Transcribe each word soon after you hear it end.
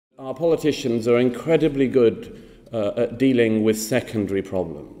Our politicians are incredibly good at dealing with secondary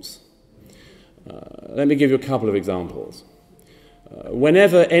problems. Let me give you a couple of examples.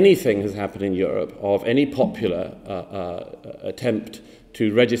 Whenever anything has happened in Europe of any popular attempt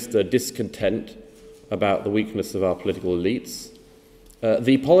to register discontent about the weakness of our political elites,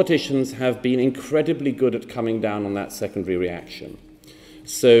 the politicians have been incredibly good at coming down on that secondary reaction.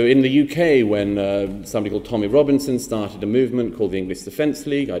 So in the UK, when somebody called Tommy Robinson started a movement called the English Defence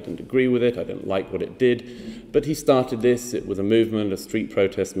League, I didn't agree with it, I didn't like what it did, but he started this, it was a movement, a street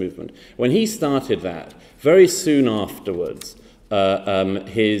protest movement. When he started that, very soon afterwards,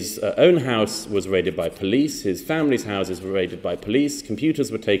 his own house was raided by police, his family's houses were raided by police,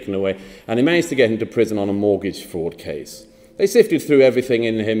 computers were taken away, and they managed to get him to prison on a mortgage fraud case. They sifted through everything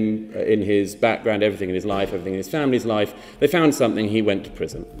in him, in his background, everything in his life, everything in his family's life. They found something, he went to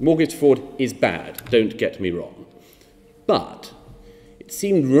prison. Mortgage fraud is bad, don't get me wrong. But it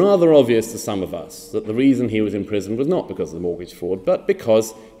seemed rather obvious to some of us that the reason he was in prison was not because of the mortgage fraud, but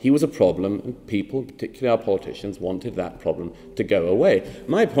because he was a problem and people, particularly our politicians, wanted that problem to go away.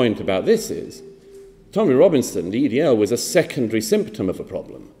 My point about this is, Tommy Robinson, the EDL, was a secondary symptom of a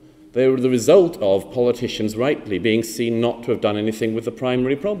problem. They were the result of politicians rightly being seen not to have done anything with the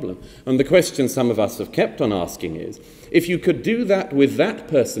primary problem. And the question some of us have kept on asking is, if you could do that with that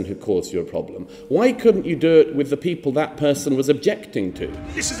person who caused you a problem, why couldn't you do it with the people that person was objecting to?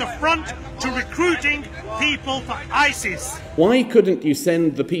 This is a front to recruiting people for ISIS. Why couldn't you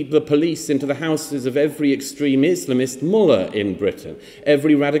send the police into the houses of every extreme Islamist mullah in Britain,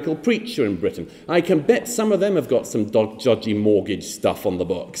 every radical preacher in Britain? I can bet some of them have got some dodgy mortgage stuff on the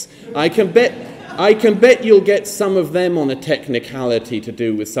books. I can bet you'll get some of them on a technicality to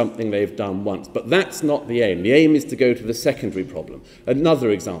do with something they've done once, but that's not the aim. The aim is to go to the secondary problem.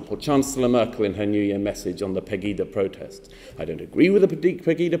 Another example, Chancellor Merkel in her New Year message on the Pegida protests. I don't agree with the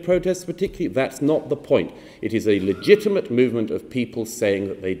Pegida protests particularly, that's not the point. It is a legitimate movement of people saying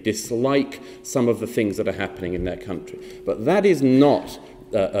that they dislike some of the things that are happening in their country. But that is not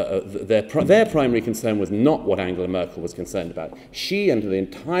their primary concern was not what Angela Merkel was concerned about. She and the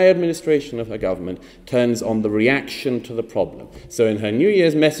entire administration of her government turns on the reaction to the problem. So in her New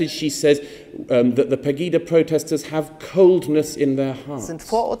Year's message, she says that the Pegida protesters have coldness in their hearts. Sind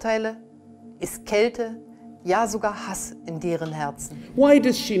Vorurteile, ist Kälte, ja sogar Hass in deren Herzen. Why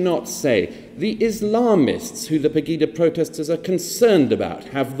does she not say the Islamists who the Pegida protesters are concerned about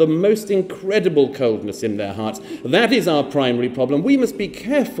have the most incredible coldness in their hearts? That is our primary problem. We must be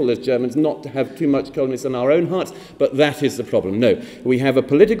careful as Germans not to have too much coldness in our own hearts, but that is the problem. No, we have a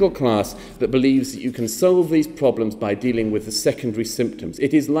political class that believes that you can solve these problems by dealing with the secondary symptoms.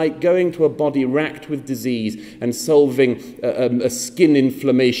 It is like going to a body racked with disease and solving a skin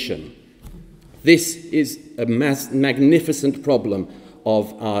inflammation. This is a magnificent problem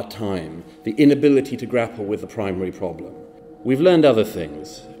of our time, the inability to grapple with the primary problem. We've learned other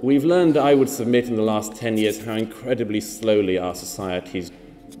things. We've learned, I would submit, in the last 10 years how incredibly slowly our societies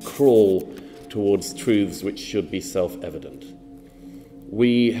crawl towards truths which should be self-evident.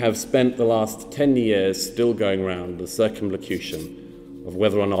 We have spent the last 10 years still going around the circumlocution of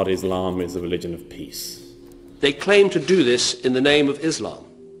whether or not Islam is a religion of peace. They claim to do this in the name of Islam.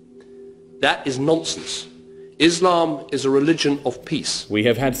 That is nonsense. Islam is a religion of peace. We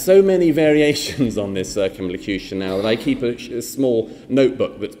have had so many variations on this circumlocution now that I keep a small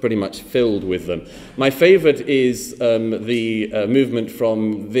notebook that's pretty much filled with them. My favourite is the movement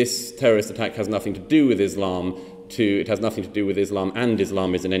from this terrorist attack has nothing to do with Islam to it has nothing to do with Islam and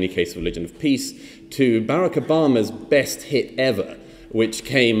Islam is in any case a religion of peace, to Barack Obama's best hit ever, which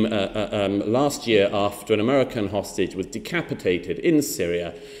came last year after an American hostage was decapitated in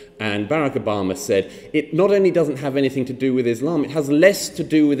Syria. And Barack Obama said, it not only doesn't have anything to do with Islam, it has less to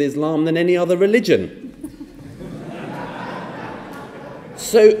do with Islam than any other religion.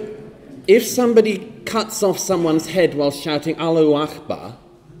 So, if somebody cuts off someone's head while shouting Allahu Akbar,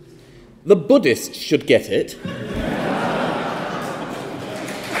 the Buddhists should get it.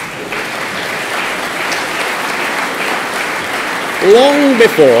 long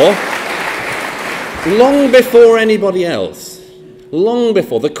before anybody else. Long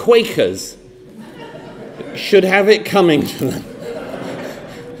before. The Quakers should have it coming to them.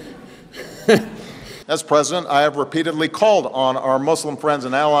 As President, I have repeatedly called on our Muslim friends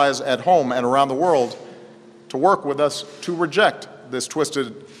and allies at home and around the world to work with us to reject this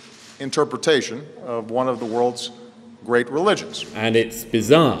twisted interpretation of one of the world's great religions. And it's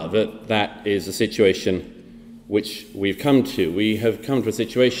bizarre that that is a situation which we've come to. We have come to a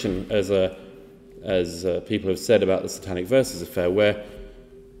situation, as people have said about the Satanic Verses affair, where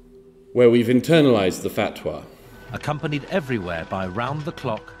we've internalized the fatwa. accompanied everywhere by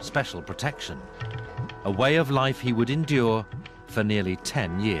round-the-clock special protection, a way of life he would endure for nearly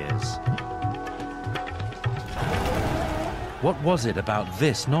 10 years. What was it about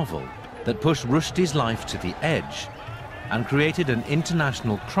this novel that pushed Rushdie's life to the edge and created an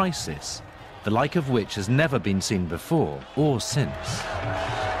international crisis, the like of which has never been seen before or since?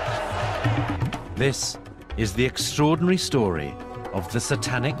 This is the extraordinary story of the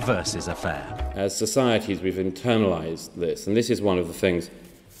Satanic Verses affair. As societies, we've internalized this, and this is one of the things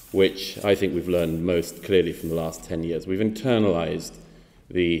which I think we've learned most clearly from the last 10 years. We've internalized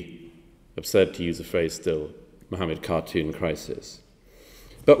the, absurd to use a phrase still, Mohammed cartoon crisis.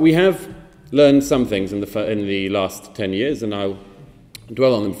 But we have learned some things in the last 10 years, and I'll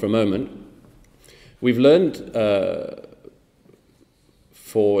dwell on them for a moment. We've learned, in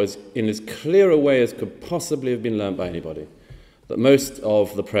as clear a way as could possibly have been learned by anybody, that most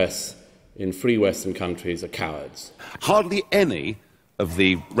of the press in free Western countries are cowards. Hardly any of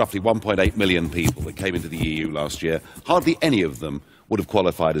the roughly 1.8 million people that came into the EU last year, hardly any of them would have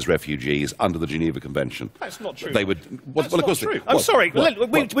qualified as refugees under the Geneva Convention. That's not true. They would. That's not true. I'm sorry.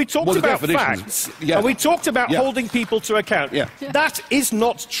 We talked about facts, and we talked about holding people to account. Yeah. That is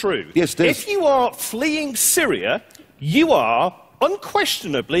not true. Yes, it is. If you are fleeing Syria, you are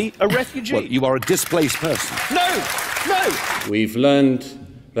unquestionably a refugee. Well, you are a displaced person. No, no. We've learned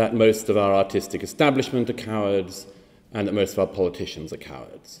that most of our artistic establishment are cowards, and that most of our politicians are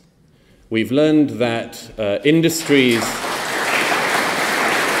cowards. We've learned that industries...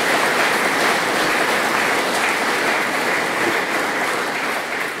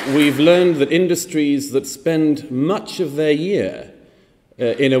 We've learned that industries that spend much of their year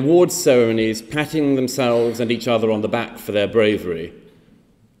in awards ceremonies patting themselves and each other on the back for their bravery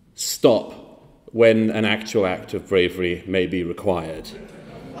stop when an actual act of bravery may be required.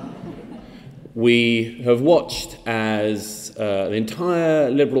 We have watched as the entire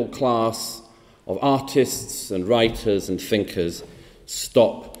liberal class of artists and writers and thinkers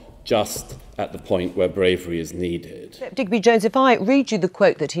stop just at the point where bravery is needed. Digby Jones, if I read you the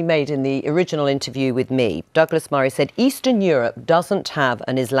quote that he made in the original interview with me, Douglas Murray said, Eastern Europe doesn't have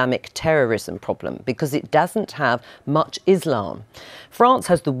an Islamic terrorism problem because it doesn't have much Islam. France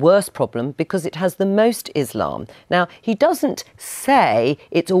has the worst problem because it has the most Islam. Now, he doesn't say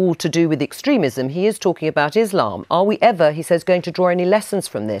it's all to do with extremism. He is talking about Islam. Are we ever, he says, going to draw any lessons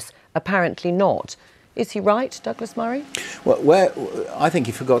from this? Apparently not. Is he right, Douglas Murray? Well, I think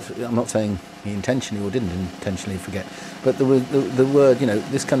he forgot. I'm not saying he intentionally or didn't intentionally forget, but the word,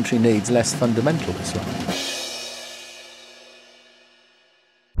 this country needs less fundamental Islam.